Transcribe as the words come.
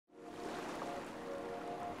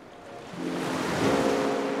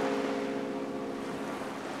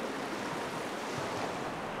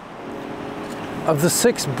Of the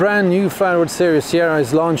 6 brand new Flywood series Scierra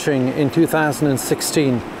is launching in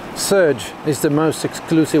 2016, Surge is the most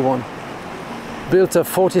exclusive one. Built of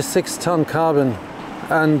 46-ton carbon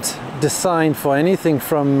and designed for anything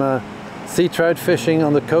from sea trout fishing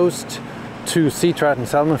on the coast to sea trout and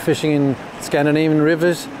salmon fishing in Scandinavian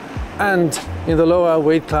rivers, and in the lower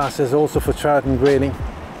weight classes also for trout and grayling.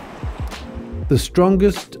 The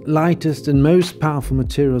strongest, lightest and most powerful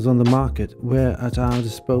materials on the market were at our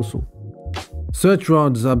disposal. Surge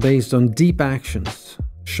rods are based on deep actions,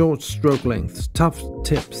 short stroke lengths, tough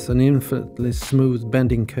tips and infinitely smooth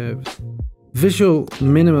bending curves. Visual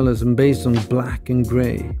minimalism based on black and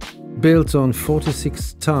grey, built on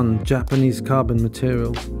 46-ton Japanese carbon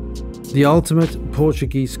material. The ultimate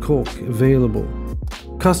Portuguese cork available.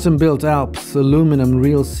 Custom-built Alps aluminum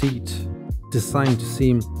reel seat, designed to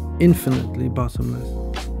seem infinitely bottomless.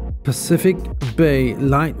 Pacific Bay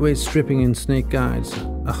lightweight stripping and snake guides,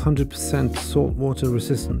 100% saltwater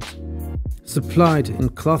resistant. Supplied in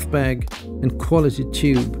cloth bag and quality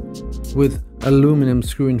tube with aluminum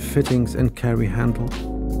screw-in fittings and carry handle.